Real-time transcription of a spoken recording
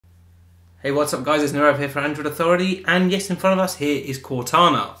Hey, what's up guys, it's Nirav here for Android Authority, and yes, in front of us here is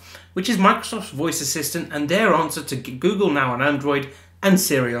Cortana, which is Microsoft's voice assistant and their answer to Google Now on Android and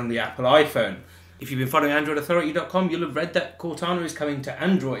Siri on the Apple iPhone. If you've been following AndroidAuthority.com, you'll have read that Cortana is coming to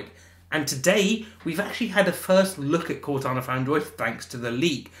Android. And today, we've actually had a first look at Cortana for Android thanks to the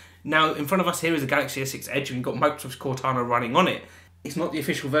leak. Now, in front of us here is the Galaxy S6 Edge, and we've got Microsoft's Cortana running on it. It's not the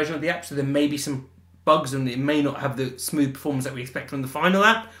official version of the app, so there may be some bugs and it may not have the smooth performance that we expect from the final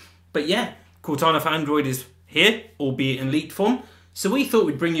app. But yeah, Cortana for Android is here, albeit in leaked form. So we thought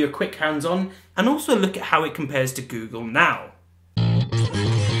we'd bring you a quick hands-on and also look at how it compares to Google Now.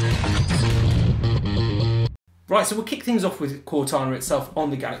 Right, so we'll kick things off with Cortana itself on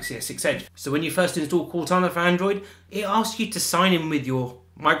the Galaxy S6 Edge. So when you first install Cortana for Android, it asks you to sign in with your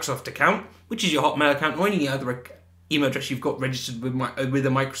Microsoft account, which is your Hotmail account or any other email address you've got registered with a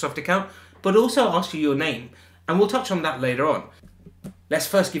Microsoft account, but also asks you your name. And we'll touch on that later on. Let's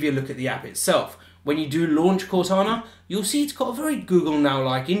first give you a look at the app itself. When you do launch Cortana, you'll see it's got a very Google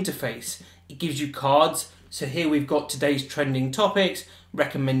Now-like interface. It gives you cards. So here we've got today's trending topics,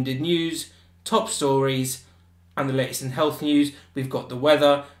 recommended news, top stories, and the latest in health news. We've got the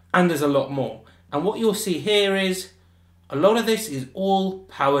weather, and there's a lot more. And what you'll see here is a lot of this is all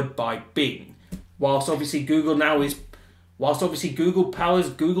powered by Bing. Whilst obviously Google powers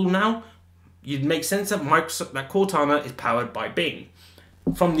Google Now, you'd make sense that Cortana is powered by Bing.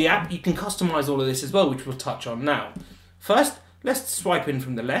 From the app, you can customize all of this as well, which we'll touch on now. First, let's swipe in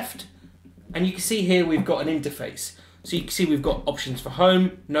from the left, and you can see here we've got an interface. So you can see we've got options for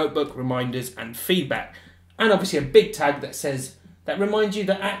home, notebook, reminders, and feedback. And obviously a big tag that reminds you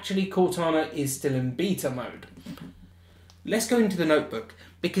that actually Cortana is still in beta mode. Let's go into the notebook,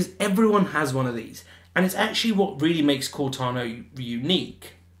 because everyone has one of these, and it's actually what really makes Cortana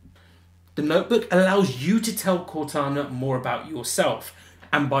unique. The notebook allows you to tell Cortana more about yourself,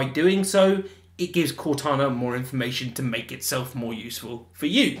 and by doing so, it gives Cortana more information to make itself more useful for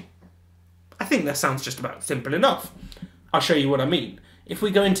you. I think that sounds just about simple enough. I'll show you what I mean. If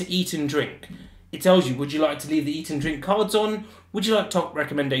we go into eat and drink, it tells you, would you like to leave the eat and drink cards on? Would you like top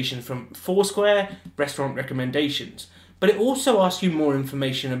recommendations from Foursquare, restaurant recommendations? But it also asks you more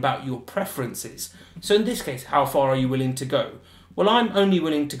information about your preferences. So in this case, how far are you willing to go? Well, I'm only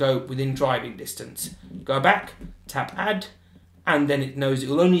willing to go within driving distance. Go back, tap add, and then it knows it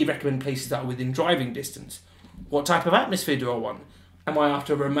will only recommend places that are within driving distance. What type of atmosphere do I want? Am I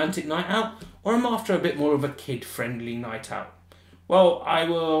after a romantic night out, or am I after a bit more of a kid-friendly night out? Well, I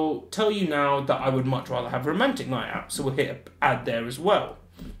will tell you now that I would much rather have a romantic night out, so we'll hit add there as well.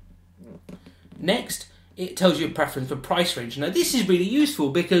 Next, it tells you a preference for price range. Now, this is really useful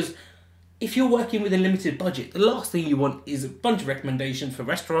because if you're working with a limited budget, the last thing you want is a bunch of recommendations for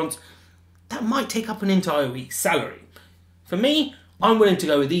restaurants that might take up an entire week's salary. For me, I'm willing to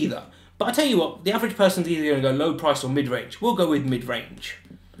go with either. But I tell you what, the average person's either going to go low price or mid-range. We'll go with mid-range.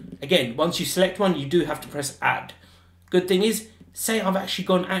 Again, once you select one, you do have to press add. Good thing is, say I've actually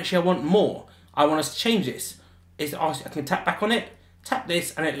gone, I want more. I want us to change this. I can tap back on it, tap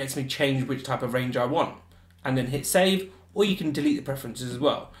this, and it lets me change which type of range I want. And then hit save, or you can delete the preferences as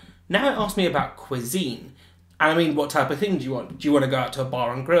well. Now it asks me about cuisine. And I mean, what type of thing do you want? Do you want to go out to a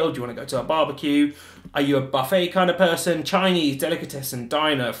bar and grill? Do you want to go to a barbecue? Are you a buffet kind of person? Chinese, delicatessen,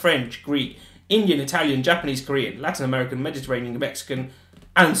 diner, French, Greek, Indian, Italian, Japanese, Korean, Latin American, Mediterranean, Mexican,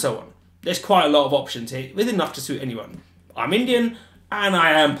 and so on. There's quite a lot of options here, with enough to suit anyone. I'm Indian, and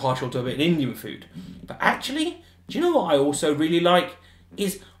I am partial to a bit of Indian food. But actually, do you know what I also really like?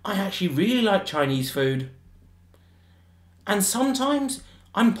 I actually really like Chinese food. And sometimes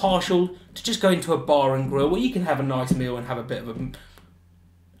I'm partial to just going to a bar and grill where you can have a nice meal and have a bit of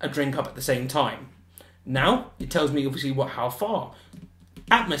a drink up at the same time. Now, it tells me obviously how far.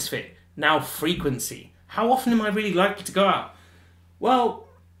 Atmosphere. Now, frequency. How often am I really likely to go out? Well,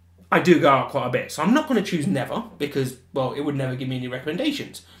 I do go out quite a bit, so I'm not going to choose never because, well, it would never give me any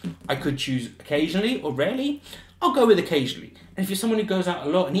recommendations. I could choose occasionally or rarely. I'll go with occasionally. And if you're someone who goes out a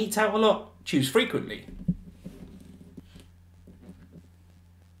lot and eats out a lot, choose frequently.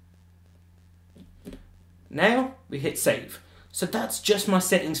 Now we hit save. So that's just my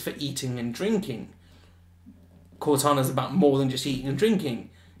settings for eating and drinking. Cortana's about more than just eating and drinking.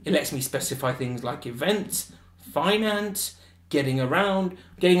 It lets me specify things like events, finance, getting around.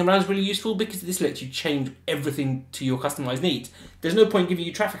 Getting around is really useful because this lets you change everything to your customized needs. There's no point giving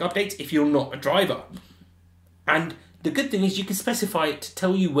you traffic updates if you're not a driver. And the good thing is you can specify it to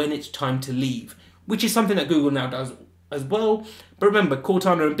tell you when it's time to leave, which is something that Google Now does as well. But remember,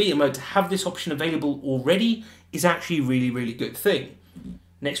 Cortana in beta mode, to have this option available already is actually a really, really good thing.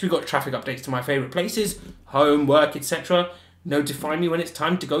 Next, we've got traffic updates to my favourite places, home, work, etc. notify me when it's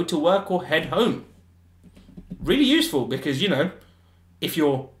time to go to work or head home. Really useful because, if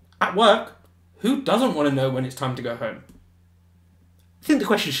you're at work, who doesn't want to know when it's time to go home? I think the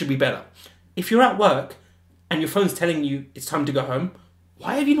question should be better. If you're at work and your phone's telling you it's time to go home,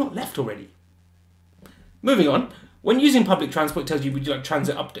 why have you not left already? Moving on, when using public transport, it tells you would you like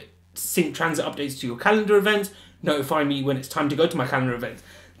transit update, sync transit updates to your calendar events, notify me when it's time to go to my calendar events.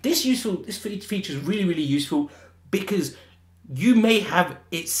 This feature is really, really useful because you may have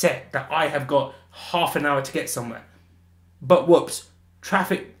it set that I have got half an hour to get somewhere. But whoops,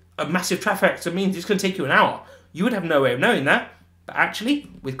 a massive traffic accident means it's going to take you an hour. You would have no way of knowing that. But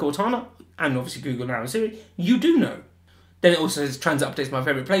actually, with Cortana, and obviously Google Now and Siri, you do know. Then it also says transit updates my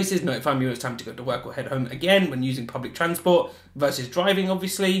favourite places, notify me when it's time to go to work or head home again when using public transport versus driving,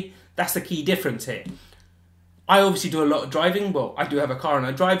 obviously. That's the key difference here. I obviously do a lot of driving. Well, I do have a car and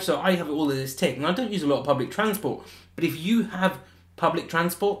I drive, so I have all of this tick. And I don't use a lot of public transport. But if you have public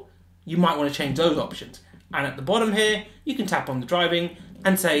transport, you might want to change those options. And at the bottom here, you can tap on the driving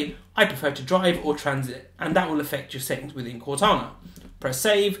and say, I prefer to drive or transit. And that will affect your settings within Cortana. Press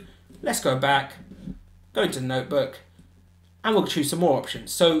save. Let's go back. Go into the notebook. And we'll choose some more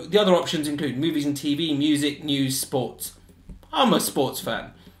options. So the other options include movies and TV, music, news, sports. I'm a sports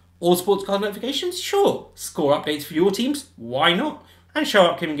fan. All sports card notifications? Sure. Score updates for your teams? Why not? And show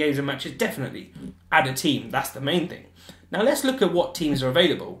upcoming games and matches? Definitely. Add a team. That's the main thing. Now let's look at what teams are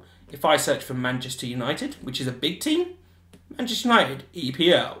available. If I search for Manchester United, which is a big team, Manchester United,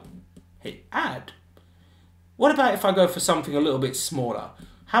 EPL, hit add. What about if I go for something a little bit smaller?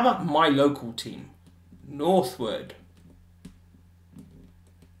 How about my local team, Northwood?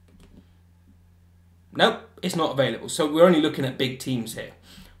 Nope, it's not available. So we're only looking at big teams here.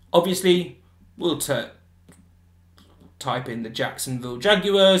 Obviously, we'll type in the Jacksonville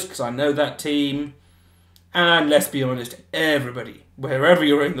Jaguars because I know that team. And let's be honest, everybody, wherever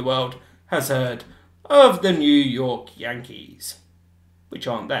you're in the world, has heard of the New York Yankees, which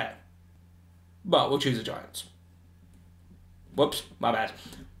aren't there. But we'll choose the Giants. Whoops, my bad.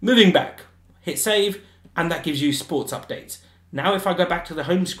 Moving back, hit save, and that gives you sports updates. Now if I go back to the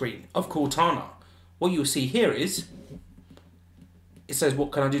home screen of Cortana, what you'll see here is, it says,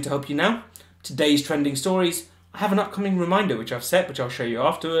 what can I do to help you now? Today's trending stories. I have an upcoming reminder which I've set, which I'll show you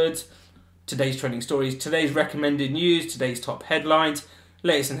afterwards. Today's trending stories, today's recommended news, today's top headlines,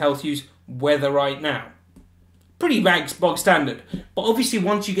 latest in health news, weather right now. Pretty bog standard. But obviously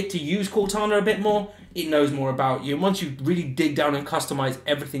once you get to use Cortana a bit more, it knows more about you. And once you really dig down and customize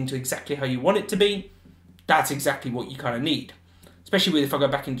everything to exactly how you want it to be, that's exactly what you kind of need. Especially with if I go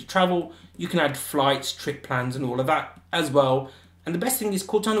back into travel, you can add flights, trip plans and all of that as well. And the best thing is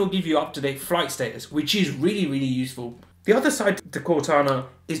Cortana will give you up-to-date flight status, which is really, really useful. The other side to Cortana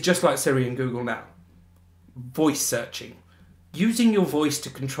is just like Siri and Google Now. Voice searching. Using your voice to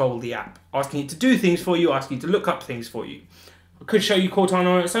control the app. Asking it to do things for you, asking it to look up things for you. I could show you Cortana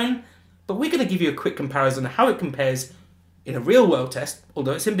on its own, but we're going to give you a quick comparison of how it compares in a real world test,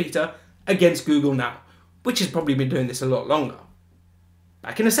 although it's in beta, against Google Now, which has probably been doing this a lot longer.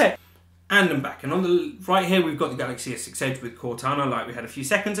 Back in a sec. And I'm back. And on the right here, we've got the Galaxy S6 Edge with Cortana, like we had a few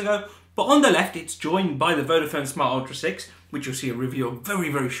seconds ago. But on the left, it's joined by the Vodafone Smart Ultra 6, which you'll see a review of very,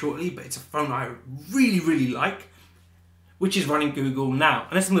 very shortly. But it's a phone I really, really like, which is running Google Now.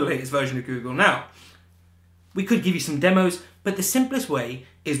 And it's the latest version of Google Now. We could give you some demos, but the simplest way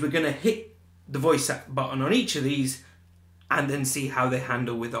is we're going to hit the voice button on each of these and then see how they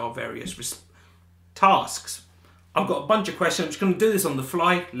handle with our various tasks. I've got a bunch of questions. I'm just going to do this on the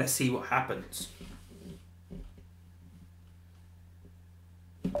fly. Let's see what happens.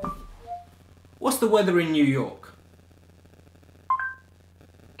 What's the weather in New York?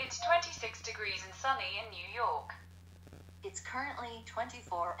 It's 26 degrees and sunny in New York. It's currently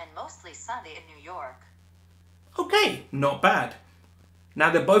 24 and mostly sunny in New York. Okay, not bad.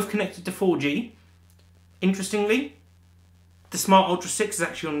 Now they're both connected to 4G. Interestingly, the Smart Ultra 6 is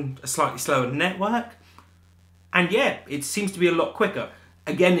actually on a slightly slower network. And yeah, it seems to be a lot quicker.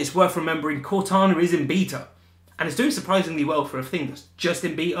 Again, it's worth remembering Cortana is in beta. And it's doing surprisingly well for a thing that's just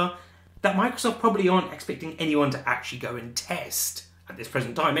in beta, that Microsoft probably aren't expecting anyone to actually go and test at this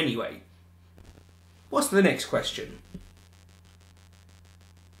present time anyway. What's the next question?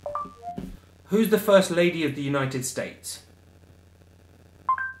 Who's the First Lady of the United States?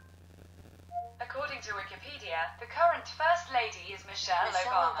 According to Wikipedia, the current First Lady is Michelle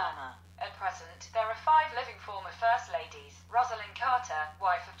Obama. At present, there are 5 living former First Ladies: Rosalind Carter,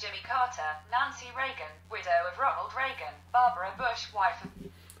 wife of Jimmy Carter; Nancy Reagan, widow of Ronald Reagan; Barbara Bush, wife of...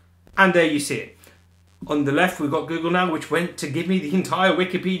 And there you see it. On the left, we've got Google Now, which went to give me the entire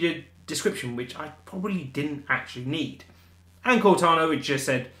Wikipedia description, which I probably didn't actually need. and Cortana, which just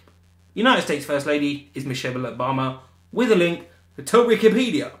said, United States First Lady is Michelle Obama, with a link to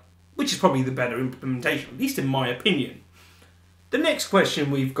Wikipedia, which is probably the better implementation, at least in my opinion. The next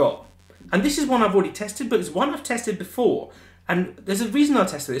question we've got, and this is one I've already tested, but it's one I've tested before, and there's a reason I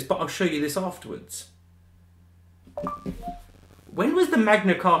tested this, but I'll show you this afterwards. When was the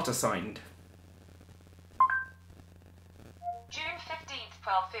Magna Carta signed? June 15th,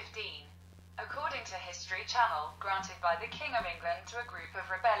 1215. According to History Channel, granted by the King of England to a group of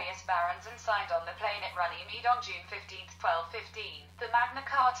rebellious barons and signed on the plain at Runnymede on June 15th, 1215. The Magna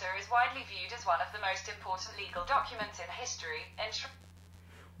Carta is widely viewed as one of the most important legal documents in history.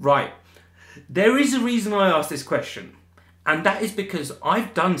 Right. There is a reason I asked this question, and that is because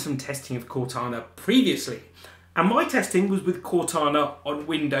I've done some testing of Cortana previously, and my testing was with Cortana on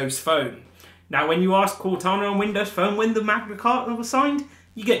Windows Phone. Now, when you ask Cortana on Windows Phone when the Magna Carta was signed,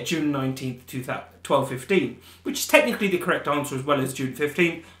 you get June 19th, 1215, which is technically the correct answer as well as June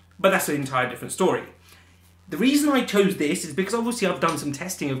 15th, but that's an entire different story. The reason I chose this is because obviously I've done some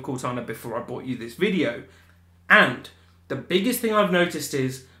testing of Cortana before I brought you this video, and the biggest thing I've noticed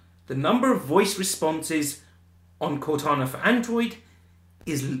is the number of voice responses on Cortana for Android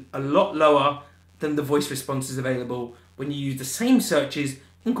is a lot lower than the voice responses available when you use the same searches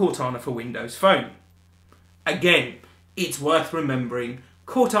in Cortana for Windows Phone. Again, it's worth remembering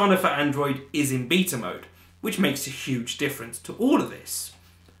Cortana for Android is in beta mode, which makes a huge difference to all of this.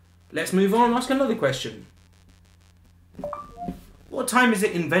 Let's move on and ask another question. What time is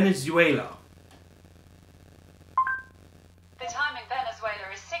it in Venezuela? The time in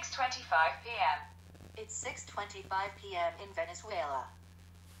Venezuela is 6:25 p.m. It's 6:25 p.m. in Venezuela.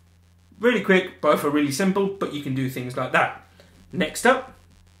 Really quick, both are really simple, but you can do things like that. Next up,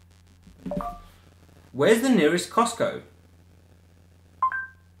 where's the nearest Costco?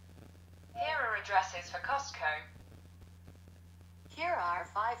 Here are addresses for Costco. Here are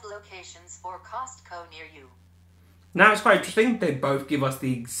 5 locations for Costco near you. Now it's quite interesting, they both give us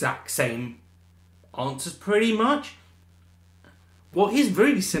the exact same answers pretty much. What is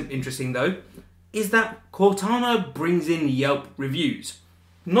really interesting though, is that Cortana brings in Yelp reviews.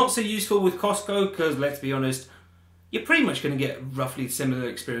 Not so useful with Costco because, let's be honest, you're pretty much going to get a roughly similar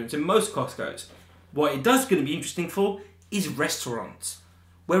experience in most Costco's. What it does going to be interesting for is restaurants.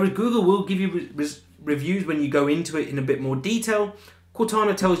 Whereas Google will give you reviews when you go into it in a bit more detail,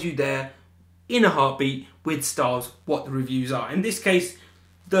 Cortana tells you there in a heartbeat with stars what the reviews are. In this case,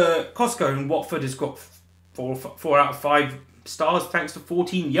 the Costco in Watford has got 4 out of 5 stars thanks to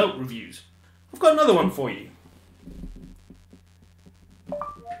 14 Yelp reviews. I've got another one for you.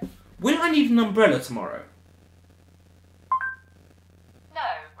 Will I need an umbrella tomorrow? No,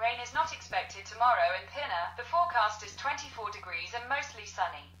 rain is not expected tomorrow in Pinner. The forecast is 24 degrees and mostly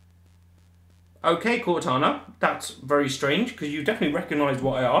sunny. Okay, Cortana, that's very strange because you definitely recognised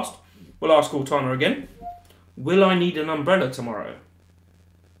what I asked. We'll ask Cortana again. Will I need an umbrella tomorrow?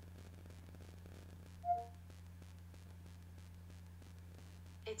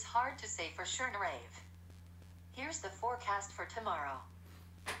 It's hard to say for sure, Narave. Here's the forecast for tomorrow.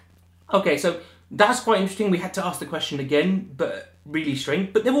 Okay, so that's quite interesting. We had to ask the question again, but really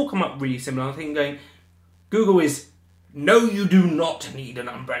strange. But they've all come up really similar. I think going, Google is, no, you do not need an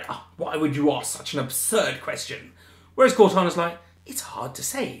umbrella. Why would you ask such an absurd question? Whereas Cortana's like, it's hard to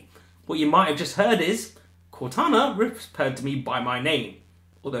say. What you might have just heard is, Cortana referred to me by my name.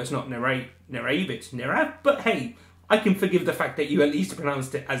 Although it's not Narave, it's Nirav. But hey, I can forgive the fact that you at least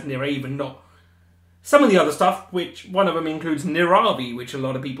pronounced it as Nirav and not some of the other stuff, which one of them includes Niravi, which a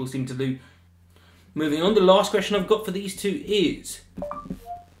lot of people seem to do. Moving on, the last question I've got for these two is,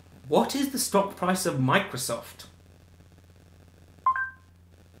 what is the stock price of Microsoft?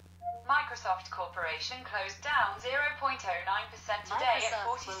 Microsoft Corporation closed down 0.09% today at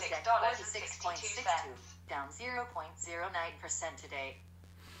 $46.62. Down 0.09% today.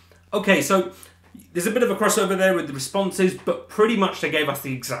 Okay, so there's a bit of a crossover there with the responses, but pretty much they gave us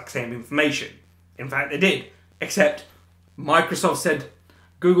the exact same information. In fact, they did, except Microsoft said,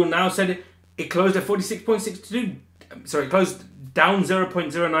 Google now said it closed at 46.62, sorry, it closed down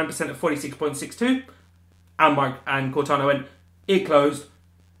 0.09% at 46.62, and Cortana went, it closed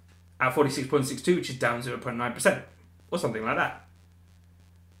at 46.62, which is down 0.9%, or something like that.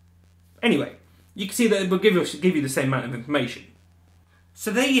 Anyway, you can see that it will give you the same amount of information. So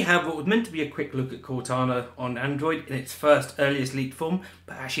there you have what was meant to be a quick look at Cortana on Android in its first earliest leaked form,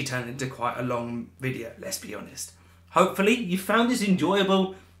 but actually turned into quite a long video, let's be honest. Hopefully you found this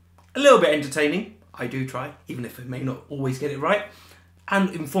enjoyable, a little bit entertaining, I do try, even if I may not always get it right, and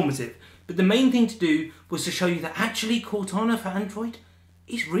informative. But the main thing to do was to show you that actually Cortana for Android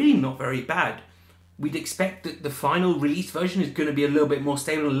is really not very bad. We'd expect that the final release version is going to be a little bit more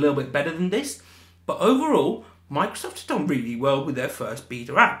stable and a little bit better than this. But overall, Microsoft has done really well with their first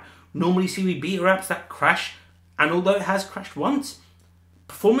beta app. Normally see we beta apps that crash, and although it has crashed once,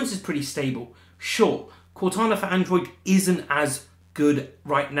 performance is pretty stable. Sure, Cortana for Android isn't as good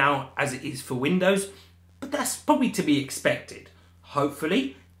right now as it is for Windows, but that's probably to be expected.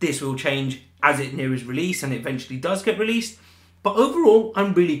 Hopefully, this will change as it nears release and eventually does get released. But overall,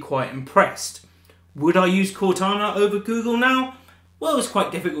 I'm really quite impressed. Would I use Cortana over Google now? Well, it's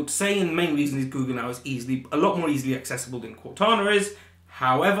quite difficult to say, and the main reason is Google now is a lot more easily accessible than Cortana is.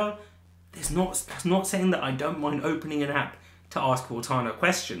 However, that's not saying that I don't mind opening an app to ask Cortana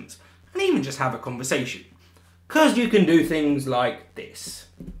questions and even just have a conversation. Because you can do things like this.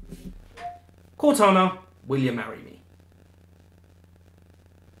 Cortana, will you marry me?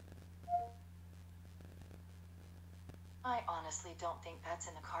 I honestly don't think that's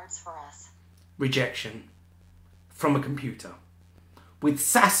in the cards for us. Rejection. From a computer. With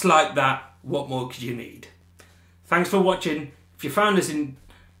sass like that, what more could you need? Thanks for watching. If you found this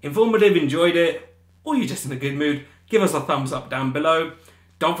informative, enjoyed it, or you're just in a good mood, give us a thumbs up down below.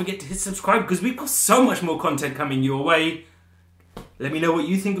 Don't forget to hit subscribe because we've got so much more content coming your way. Let me know what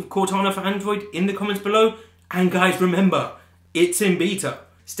you think of Cortana for Android in the comments below. And guys, remember, it's in beta.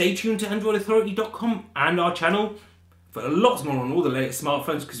 Stay tuned to AndroidAuthority.com and our channel for lots more on all the latest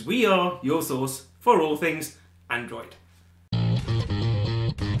smartphones because we are your source for all things Android.